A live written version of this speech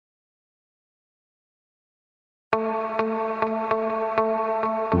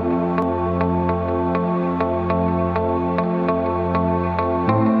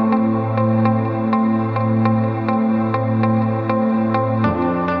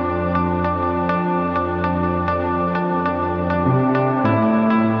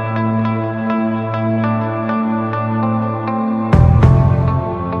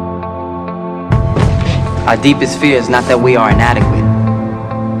Our deepest fear is not that we are inadequate.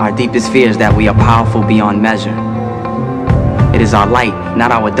 Our deepest fear is that we are powerful beyond measure. It is our light,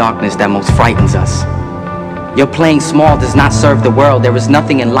 not our darkness, that most frightens us. Your playing small does not serve the world. There is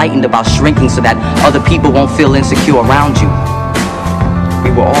nothing enlightened about shrinking so that other people won't feel insecure around you.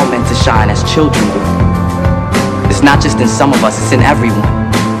 We were all meant to shine as children do. It's not just in some of us, it's in everyone.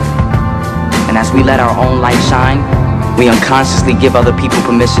 And as we let our own light shine, we unconsciously give other people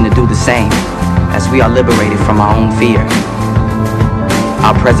permission to do the same, as we are liberated from our own fear.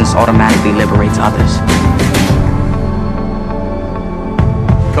 Our presence automatically liberates others.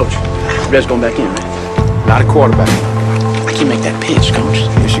 Coach, you best going back in, man. Not a quarterback. I can make that pitch, Coach.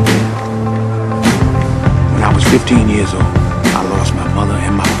 Yes, you can. When I was 15 years old, I lost my mother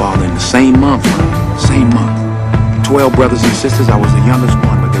and my father in the same month. Same month. 12 brothers and sisters. I was the youngest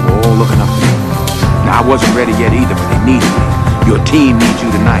one, but they were all looking up to me. Now, I wasn't ready yet either, but they needed me. Your team needs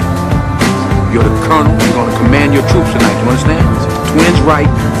you tonight. You're the colonel. You're going to command your troops tonight. You understand? Twins right,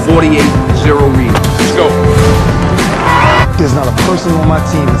 48-0 read. Let's go. There's not a person on my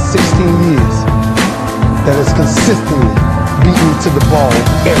team in 16 years that has consistently beaten me to the ball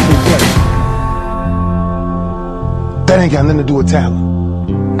every play. That ain't got nothing to do with talent.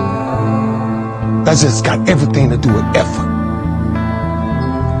 That's just got everything to do with effort.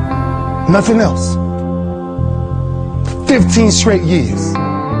 Nothing else. 15 straight years.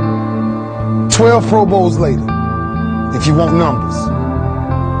 12 Pro Bowls later, if you want numbers.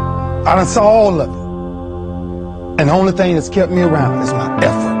 I done saw all of it. And the only thing that's kept me around is my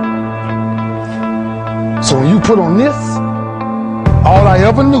effort. So when you put on this, all I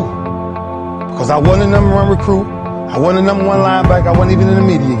ever knew, because I wasn't a number one recruit, I wasn't a number one linebacker, I wasn't even in the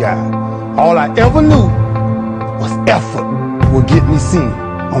media guy. All I ever knew was effort will get me seen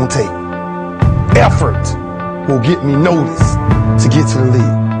on tape. Effort will get me noticed to get to the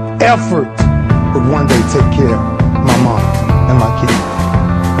league. Effort would one day take care of my mom and my kids.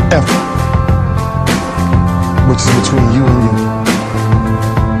 Effort, which is between you and you.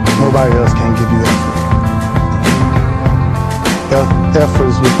 Nobody else can give you effort. Effort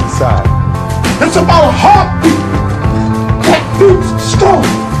is with inside. It's about a heartbeat that beats strong.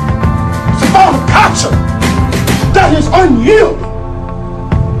 It's about a passion that is unyielding.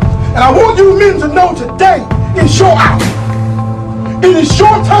 And I want you men to know today is your hour. It is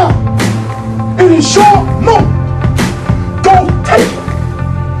your time. It is your moment. Go take it.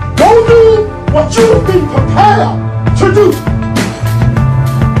 Go do what you have been prepared to do.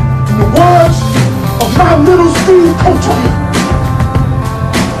 In the words of my middle school coach on me.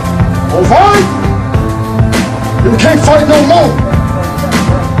 All right? You can't fight no more.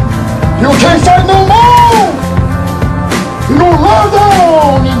 You can't fight no more. You're gonna lie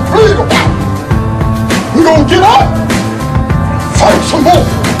down and bleed a while. You're gonna get up, fight some more.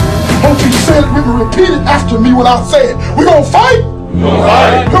 Don't you say it with me, repeat it after me when I say it. We're gonna fight. We're gonna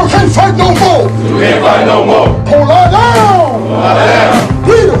fight. You can't fight no more. You can't fight no more. Gonna lie down. Lie down.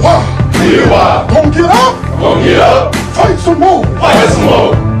 Bleed a while. Bleed a while. Gonna get up. Gonna get up. Fight some more. Fight some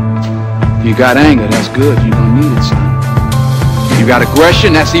more. You got anger, that's good. You're gonna need it, son. You got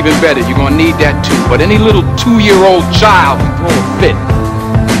aggression, that's even better. You're gonna need that too. But any little 2-year-old child can throw a fit.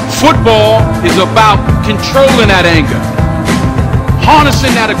 Football is about controlling that anger,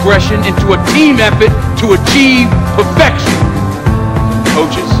 harnessing that aggression into a team effort to achieve perfection.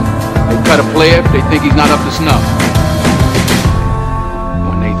 Coaches, they cut a player if they think he's not up to snuff.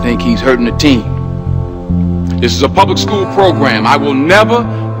 When they think he's hurting the team. This is a public school program. I will never,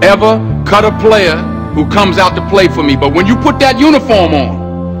 ever cut a player who comes out to play for me. But when you put that uniform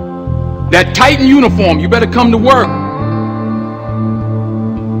on, that Titan uniform, you better come to work.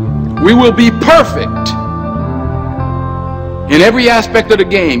 We will be perfect in every aspect of the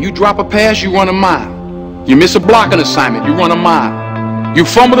game. You drop a pass, you run a mile. You miss a blocking assignment, you run a mile. You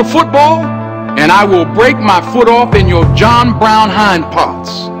fumble the football, and I will break my foot off in your John Brown hind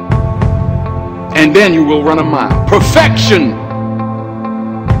parts. And then you will run a mile. Perfection.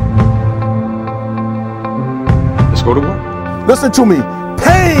 Let's go to work. Listen to me.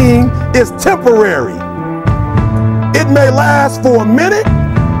 Pain is temporary. It may last for a minute,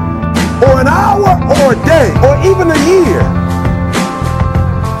 or an hour, or a day, or even a year.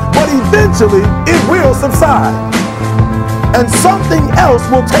 But eventually, it will subside. And something else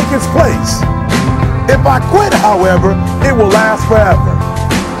will take its place. If I quit, however, it will last forever.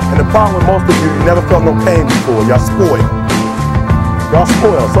 And the problem with most of you never felt no pain before. Y'all spoiled. Y'all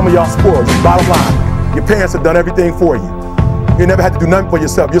spoiled. Some of y'all spoiled. Just bottom line. Your parents have done everything for you. You never had to do nothing for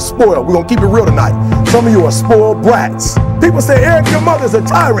yourself. You're spoiled. We're going to keep it real tonight. Some of you are spoiled brats. People say, Eric, your mother's a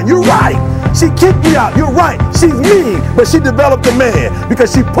tyrant. You're right. She kicked me out. You're right. She's mean, but she developed a man because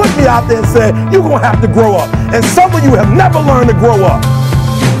she put me out there and said, you're going to have to grow up. And some of you have never learned to grow up.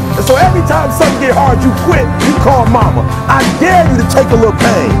 And so every time something get hard, you quit. You call mama. I dare you to take a little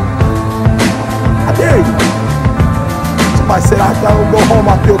pain. I dare you. Somebody said, I gotta go home,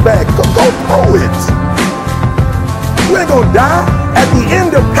 I feel bad. Go through it. You ain't gonna die. At the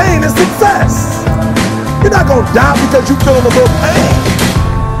end of pain is success. You're not gonna die because you feeling a little pain.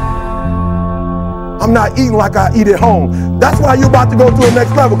 I'm not eating like I eat at home. That's why you're about to go to the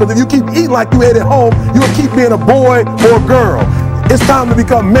next level, because if you keep eating like you ate at home, you'll keep being a boy or a girl. It's time to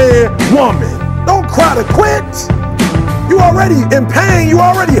become man, woman. Don't cry to quit. You already in pain, you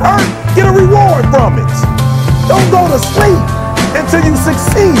already hurt. Get a reward from it. Don't go to sleep until you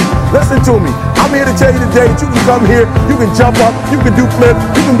succeed. Listen to me. I'm here to tell you today that you can come here, you can jump up, you can do flips,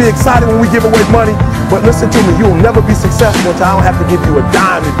 you can be excited when we give away money. But listen to me, you'll never be successful until I don't have to give you a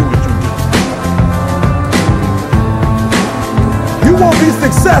dime to do what you do. You won't be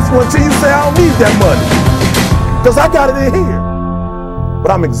successful until you say, I don't need that money, because I got it in here.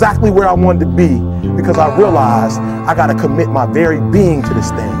 But I'm exactly where I wanted to be because I realized I got to commit my very being to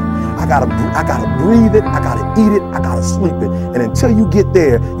this thing. I gotta breathe it, I gotta eat it, I gotta sleep it. And until you get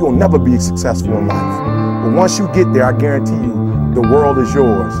there, you'll never be successful in life. But once you get there, I guarantee you, the world is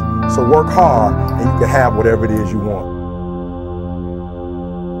yours. So work hard and you can have whatever it is you want.